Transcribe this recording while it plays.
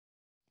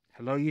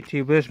Hello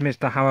YouTubers,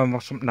 Mr. Harry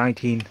Rossum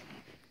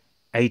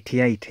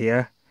 1988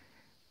 here.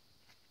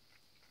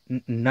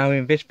 Now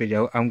in this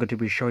video I'm going to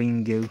be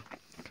showing you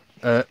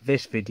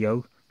this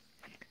video,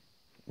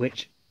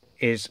 which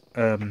is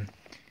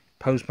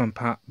Postman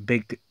Pat's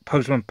Big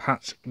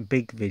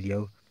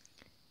video,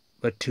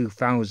 the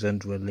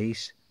 2000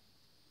 release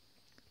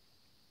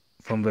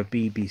from the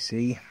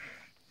BBC.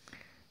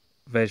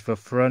 There's the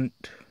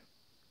front,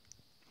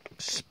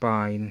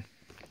 spine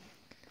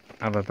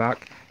and the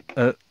back.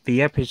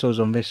 The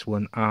episodes on this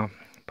one are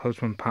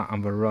Postman Pat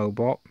and the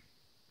Robot,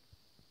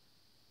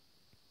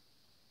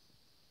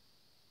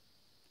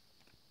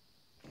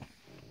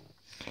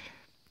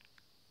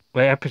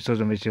 the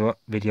episodes on this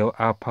video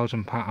are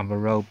Postman Pat and the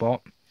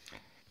Robot,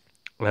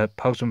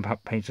 Postman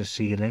Pat paints the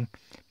ceiling,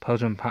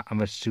 Postman Pat and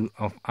the suit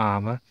of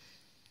armour,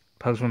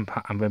 Postman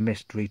Pat and the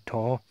mystery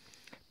tour,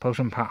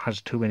 Postman Pat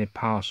has too many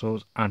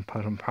parcels, and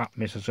Postman Pat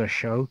misses a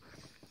show.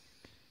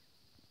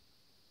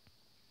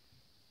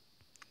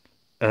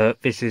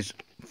 This is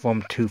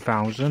from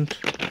 2000.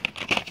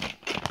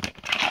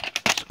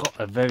 It's got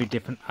a very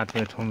different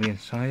advert on the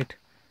inside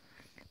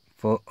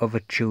for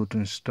other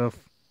children's stuff.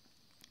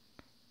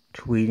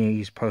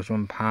 Tweenies,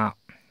 Postman Pat,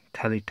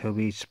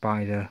 Teletubbies,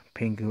 Spider,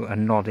 Pingu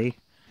and Noddy.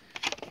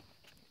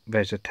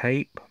 There's a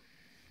tape.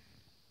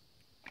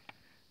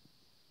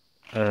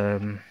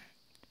 The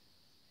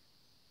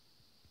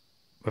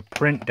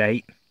print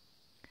date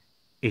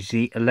is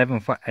the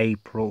 11th of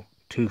April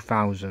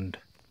 2000.